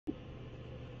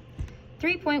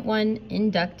3.1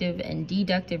 Inductive and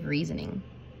Deductive Reasoning.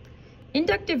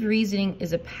 Inductive reasoning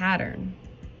is a pattern.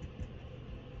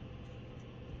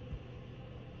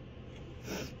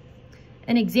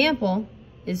 An example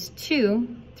is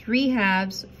 2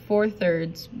 3/2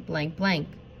 4/3 blank blank.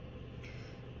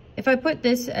 If I put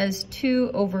this as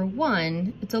 2 over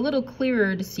 1, it's a little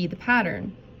clearer to see the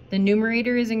pattern. The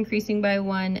numerator is increasing by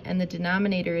 1 and the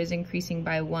denominator is increasing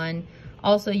by 1.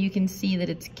 Also, you can see that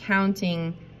it's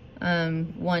counting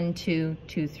 1, 2,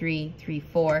 2, 3, 3,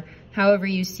 4. However,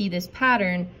 you see this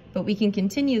pattern, but we can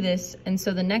continue this, and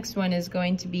so the next one is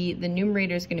going to be, the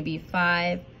numerator is going to be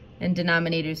 5 and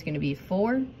denominator is going to be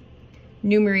 4.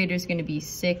 Numerator is going to be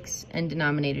 6 and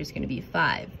denominator is going to be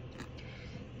 5.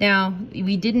 Now,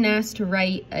 we didn't ask to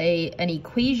write an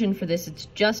equation for this, it's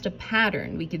just a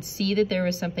pattern. We could see that there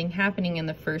was something happening in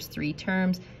the first 3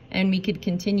 terms, and we could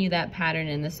continue that pattern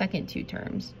in the second 2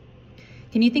 terms.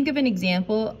 Can you think of an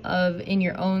example of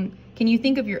your own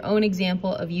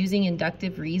example of using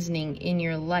inductive reasoning in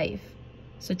your life?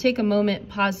 So take a moment,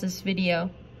 pause this video,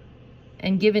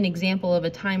 and give an example of a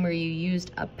time where you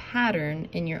used a pattern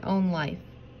in your own life.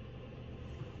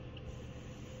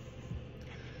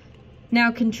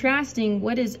 Now, contrasting,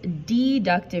 what is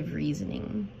deductive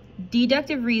reasoning?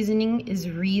 Deductive reasoning is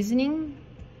reasoning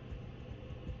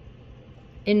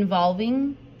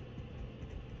involving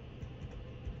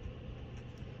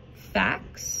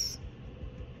facts,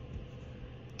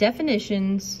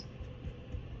 definitions,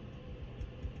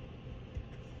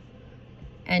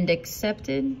 and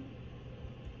accepted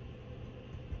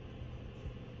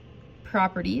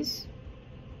properties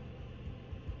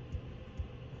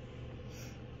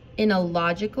in a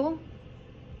logical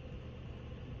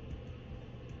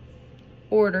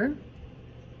order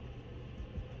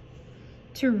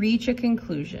to reach a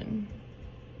conclusion.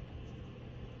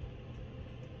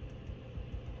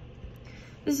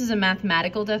 This is a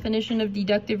mathematical definition of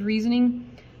deductive reasoning.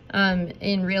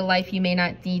 In real life, you may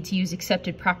not need to use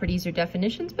accepted properties or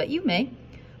definitions, but you may.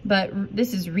 But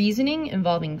this is reasoning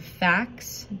involving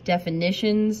facts,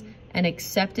 definitions, and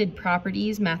accepted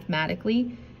properties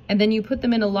mathematically, and then you put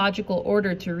them in a logical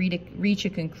order to reach a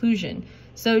conclusion.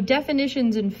 So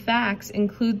definitions and facts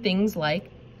include things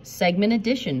like segment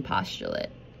addition postulate,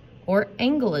 or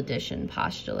angle addition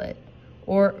postulate,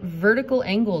 or vertical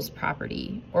angles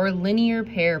property, or linear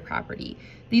pair property.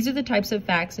 These are the types of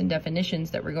facts and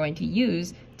definitions that we're going to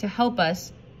use to help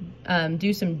us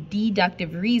do some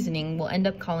deductive reasoning. We'll end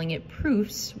up calling it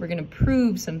proofs. We're going to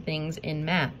prove some things in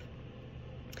math.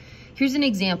 Here's an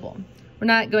example. We're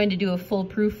not going to do a full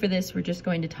proof for this. We're just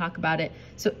going to talk about it.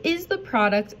 So is the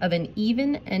product of an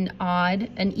even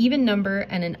number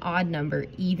and an odd number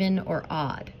even or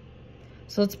odd?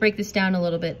 So let's break this down a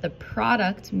little bit. The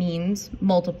product means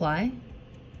multiply.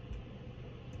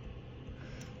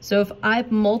 So if I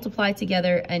multiply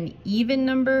together an even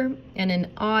number and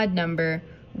an odd number,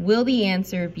 will the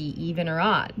answer be even or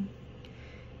odd?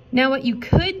 Now what you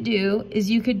could do is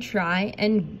you could try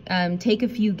and take a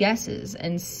few guesses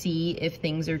and see if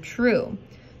things are true.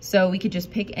 So we could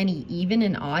just pick any even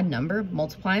and odd number,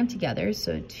 multiply them together.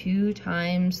 So 2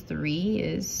 times 3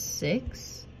 is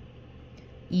 6.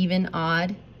 Even,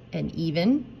 odd, and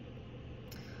even.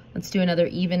 Let's do another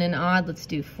even and odd. Let's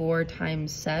do 4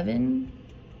 times 7,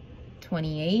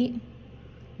 28.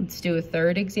 Let's do a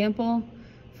third example.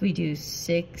 If we do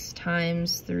 6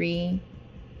 times 3,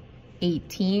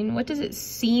 18. What does it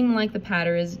seem like the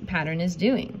pattern is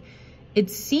doing?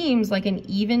 It seems like an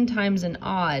even times an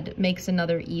odd makes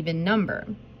another even number.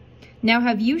 Now,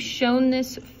 have you shown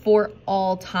this for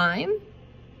all time?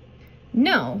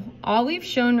 No, all we've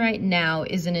shown right now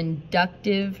is an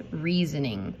inductive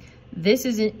reasoning. This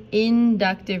is an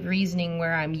inductive reasoning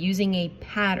where I'm using a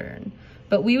pattern,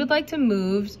 but we would like to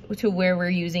move to where we're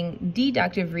using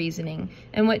deductive reasoning.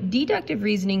 And what deductive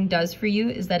reasoning does for you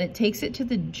is that it takes it to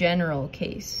the general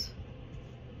case.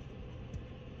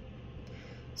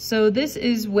 So this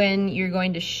is when you're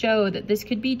going to show that this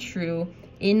could be true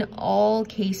in all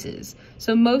cases.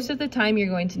 So most of the time you're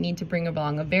going to need to bring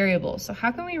along a variable. So how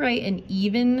can we write an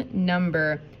even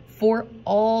number for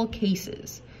all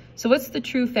cases? So what's the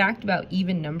true fact about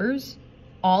even numbers?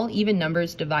 All even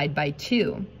numbers divide by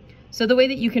 2. So the way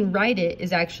that you can write it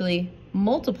is actually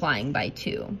multiplying by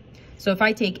 2. So if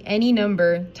I take any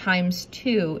number times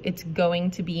 2, it's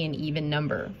going to be an even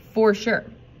number for sure.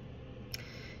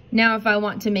 Now, if I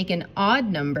want to make an odd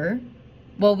number,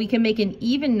 well, we can make an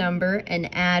even number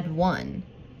and add 1.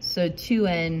 So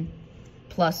 2n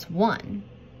plus 1.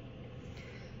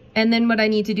 And then what I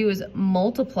need to do is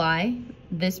multiply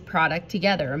this product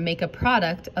together, or make a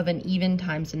product of an even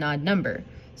times an odd number.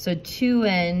 So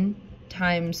 2n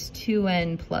times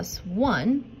 2n plus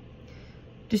 1.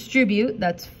 Distribute,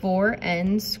 that's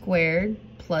 4n squared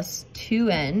plus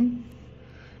 2n.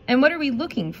 And what are we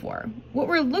looking for? What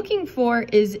we're looking for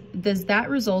is, does that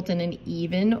result in an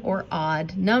even or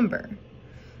odd number?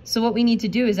 So what we need to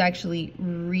do is actually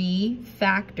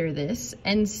refactor this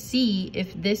and see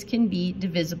if this can be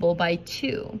divisible by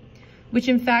 2, which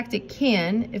in fact it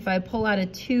can. If I pull out a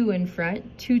 2 in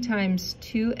front, 2 times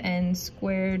 2n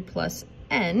squared plus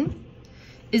n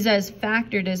is as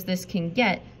factored as this can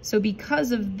get. So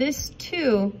because of this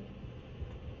 2,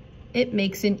 it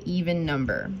makes an even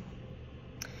number.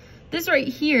 This right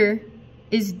here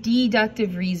is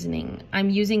deductive reasoning. I'm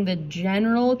using the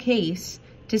general case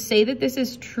to say that this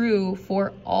is true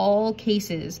for all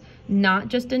cases, not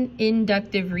just an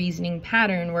inductive reasoning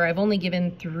pattern where I've only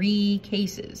given 3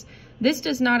 cases. This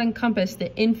does not encompass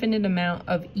the infinite amount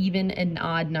of even and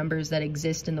odd numbers that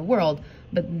exist in the world,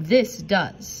 but this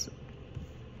does.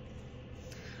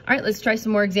 All right, let's try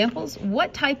some more examples.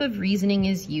 What type of reasoning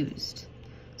is used?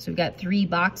 So we've got 3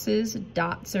 boxes,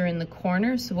 dots are in the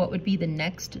corner, so what would be the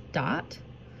next dot?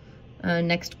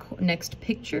 Next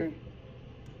picture.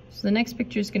 So the next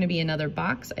picture is going to be another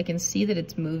box. I can see that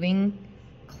it's moving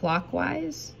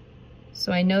clockwise,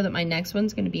 so I know that my next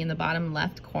one's going to be in the bottom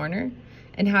left corner.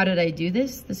 And how did I do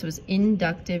this? This was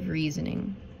inductive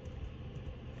reasoning.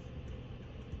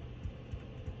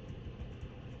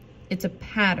 It's a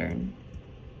pattern.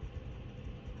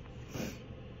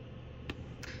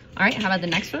 All right, how about the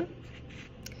next one?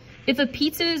 If a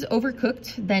pizza is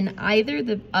overcooked, then either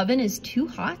the oven is too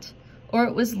hot or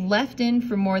it was left in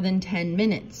for more than 10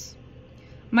 minutes.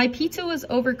 My pizza was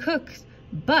overcooked,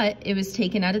 but it was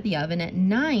taken out of the oven at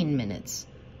 9 minutes.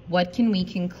 What can we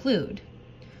conclude?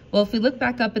 Well, if we look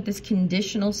back up at this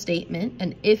conditional statement,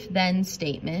 an if-then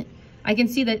statement, I can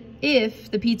see that if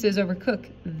the pizza is overcooked,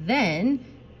 then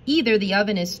either the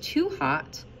oven is too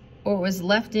hot or was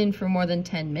left in for more than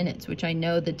 10 minutes, which I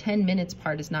know the 10 minutes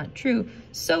part is not true,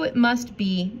 so it must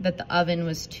be that the oven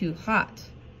was too hot.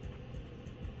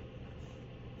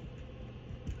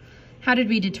 How did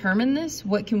we determine this?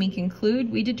 What can we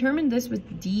conclude? We determined this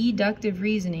with deductive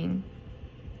reasoning.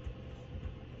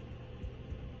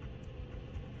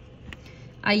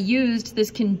 I used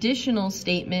this conditional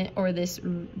statement or this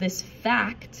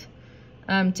fact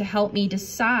to help me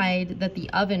decide that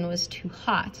the oven was too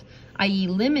hot. I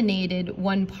eliminated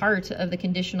one part of the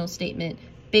conditional statement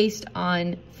based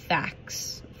on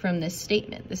facts from this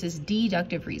statement. This is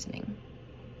deductive reasoning.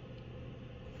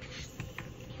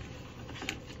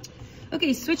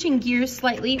 Okay, switching gears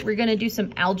slightly, we're gonna do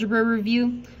some algebra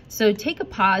review. So take a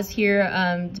pause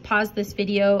here, pause this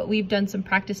video. We've done some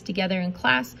practice together in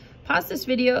class. Pause this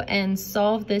video and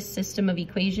solve this system of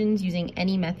equations using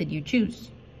any method you choose.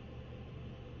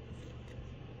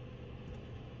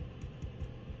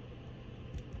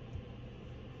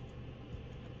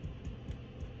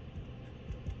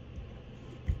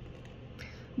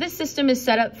 This system is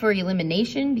set up for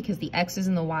elimination because the x's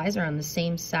and the y's are on the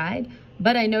same side,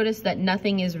 but I noticed that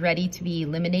nothing is ready to be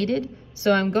eliminated.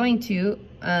 So I'm going to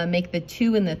make the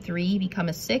 2 and the 3 become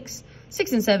a 6.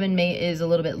 6 and 7 is a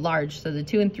little bit large, so the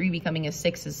 2 and 3 becoming a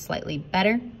 6 is slightly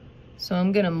better. So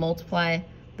I'm gonna multiply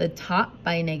the top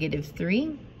by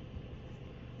 -3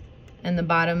 and the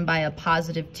bottom by a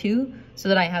 +2 so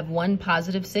that I have one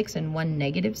 +6 and one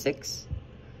 -6.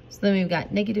 So then we've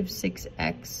got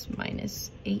 -6x minus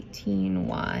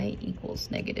 18y equals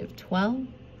 -12,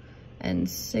 and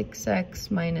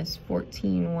 6x minus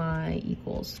 14y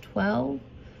equals 12.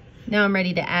 Now I'm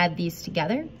ready to add these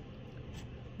together.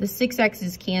 The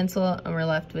 6x's cancel and we're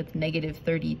left with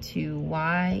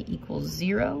 -32y equals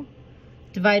 0.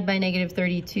 Divide by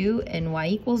 -32 and y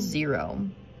equals 0.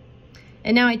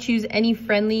 And now I choose any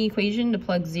friendly equation to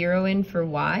plug 0 in for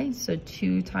y. So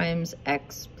 2 times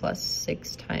x plus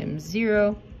 6 times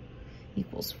 0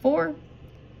 equals 4.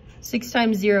 6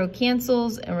 times 0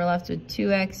 cancels and we're left with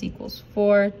 2x equals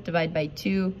 4. Divide by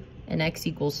 2 and x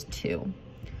equals 2.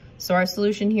 So our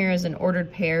solution here as an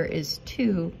ordered pair is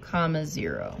 2,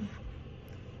 0.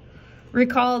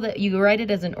 Recall that you write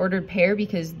it as an ordered pair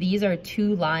because these are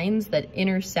 2 lines that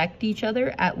intersect each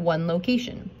other at one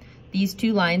location. These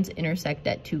 2 lines intersect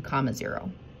at 2,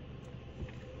 0.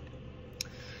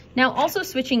 Now, also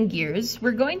switching gears,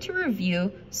 we're going to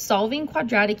review solving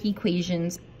quadratic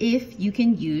equations if you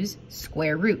can use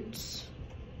square roots.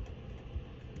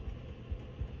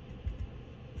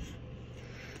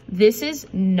 This is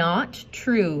not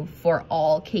true for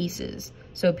all cases,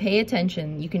 so pay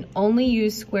attention. You can only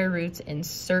use square roots in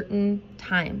certain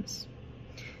times.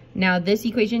 Now, this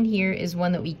equation here is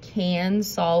one that we can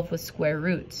solve with square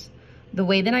roots. The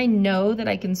way that I know that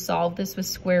I can solve this with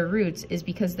square roots is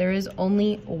because there is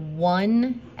only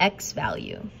one x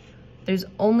value. There's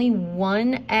only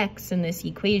one x in this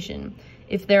equation.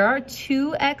 If there are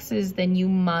two x's, then you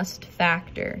must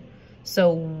factor.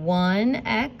 So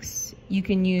 1x, you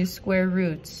can use square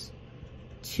roots.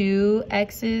 2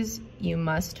 x's, you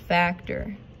must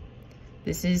factor.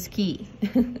 This is key.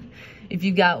 If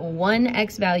you've got one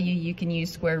x value, you can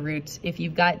use square roots. If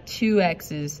you've got two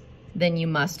x's, then you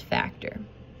must factor.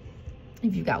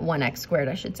 If you've got 1x squared,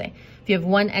 I should say. If you have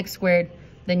 1x squared,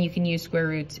 then you can use square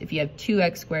roots. If you have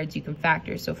 2x squareds, you can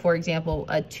factor. So for example,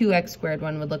 a 2x squared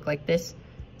one would look like this.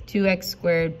 2x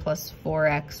squared plus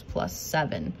 4x plus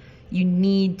 7. You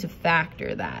need to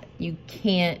factor that. You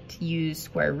can't use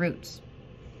square roots.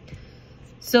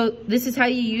 So this is how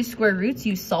you use square roots.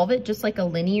 You solve it just like a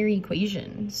linear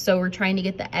equation. So we're trying to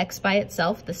get the x by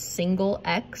itself, the single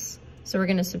x. So we're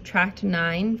going to subtract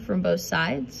 9 from both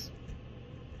sides.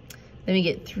 Then we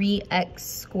get 3x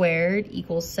squared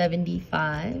equals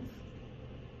 75.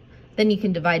 Then you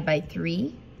can divide by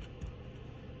 3.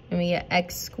 And we get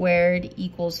x squared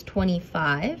equals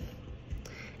 25.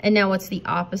 And now what's the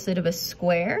opposite of a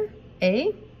square?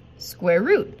 A square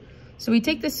root. So we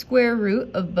take the square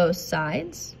root of both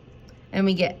sides, and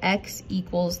we get x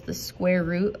equals the square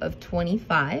root of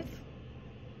 25.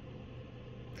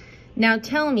 Now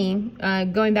tell me,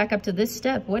 going back up to this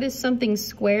step, what is something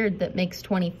squared that makes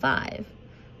 25?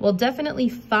 Well, definitely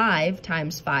 5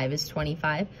 times 5 is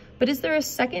 25, but is there a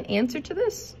second answer to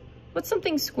this? What's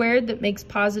something squared that makes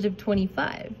positive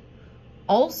 25?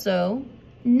 Also,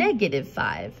 negative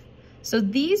 5. So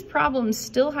these problems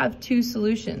still have two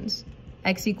solutions,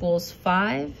 x equals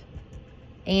 5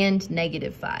 and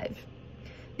negative 5.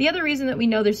 The other reason that we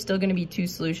know there's still going to be two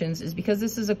solutions is because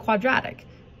this is a quadratic.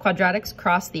 Quadratics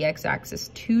cross the x-axis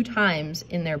 2 times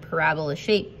in their parabola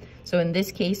shape. So in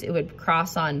this case, it would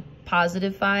cross on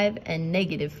positive 5 and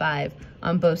negative 5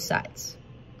 on both sides.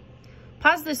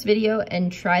 Pause this video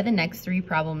and try the next 3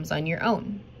 problems on your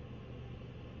own.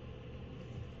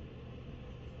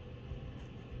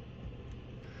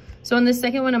 So in this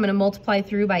second one, I'm going to multiply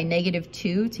through by negative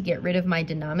 2 to get rid of my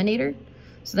denominator.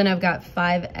 So then I've got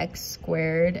 5x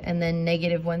squared, and then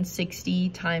negative 160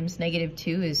 times negative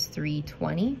 2 is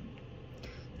 320.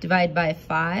 Divide by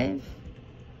 5.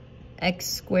 X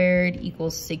squared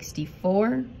equals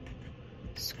 64.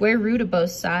 Square root of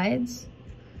both sides.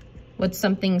 What's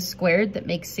something squared that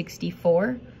makes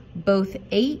 64? Both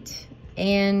 8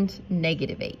 and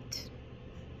negative 8.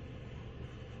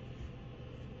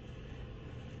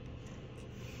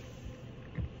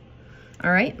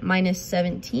 All right, minus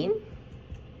 17.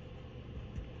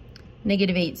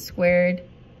 Negative 8 squared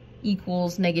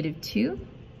equals negative 2.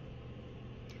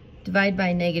 Divide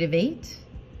by negative 8.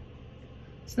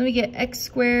 So then we get x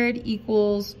squared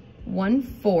equals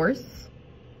 1/4.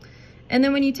 And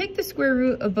then when you take the square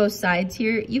root of both sides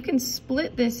here, you can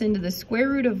split this into the square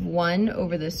root of 1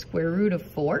 over the square root of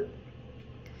 4.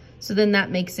 So then that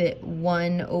makes it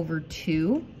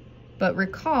 1/2. But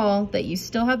recall that you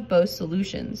still have both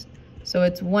solutions. So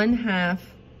it's 1/2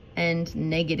 and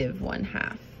negative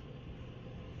 1/2.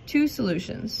 Two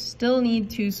solutions, still need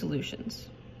two solutions.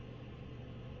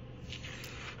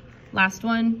 Last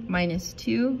one, minus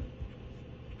 2.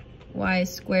 Y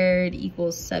squared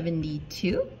equals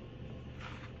 72.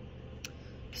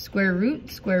 Square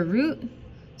root, square root.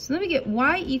 So then we get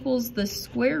y equals the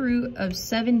square root of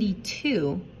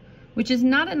 72, which is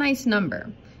not a nice number.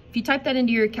 If you type that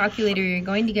into your calculator, you're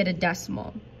going to get a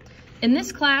decimal. In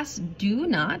this class, do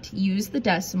not use the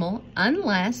decimal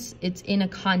unless it's in a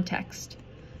context.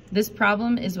 This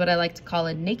problem is what I like to call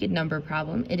a naked number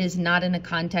problem. It is not in a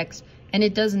context, and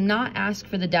it does not ask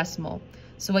for the decimal.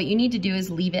 So what you need to do is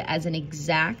leave it as an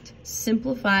exact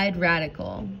simplified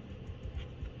radical.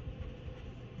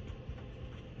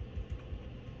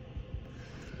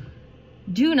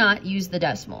 Do not use the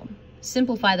decimal.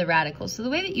 Simplify the radical. So the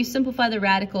way that you simplify the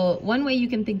radical, one way you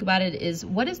can think about it is,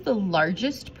 what is the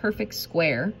largest perfect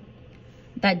square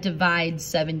that divides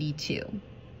 72?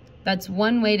 That's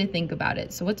one way to think about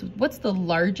it. So what's the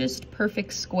largest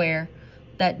perfect square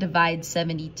that divides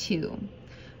 72?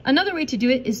 Another way to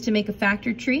do it is to make a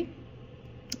factor tree,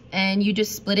 and you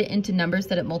just split it into numbers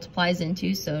that it multiplies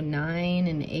into. So 9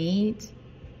 and 8,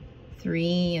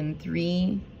 3 and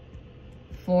 3,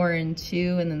 4 and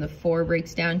 2, and then the 4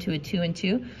 breaks down to a 2 and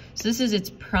 2. So this is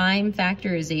its prime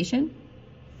factorization.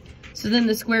 So then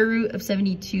the square root of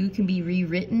 72 can be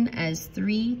rewritten as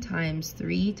 3 times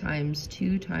 3 times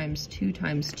 2 times 2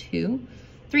 times 2.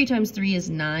 3 times 3 is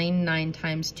 9, 9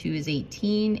 times 2 is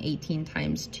 18, 18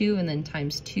 times 2, and then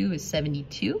times 2 is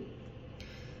 72.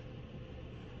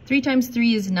 3 times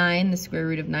 3 is 9. The square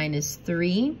root of 9 is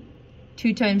 3.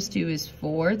 2 times 2 is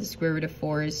 4. The square root of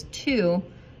 4 is 2.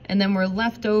 And then we're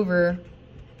left over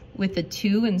with the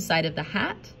 2 inside of the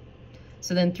hat.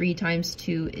 So then 3 times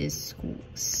 2 is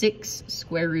 6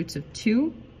 square roots of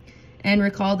 2. And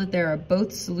recall that there are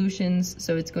both solutions,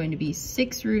 so it's going to be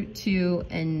 6 root 2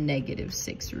 and negative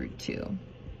 6 root 2.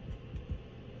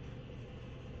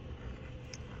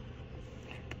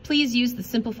 Please use the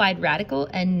simplified radical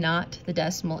and not the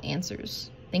decimal answers.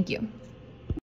 Thank you.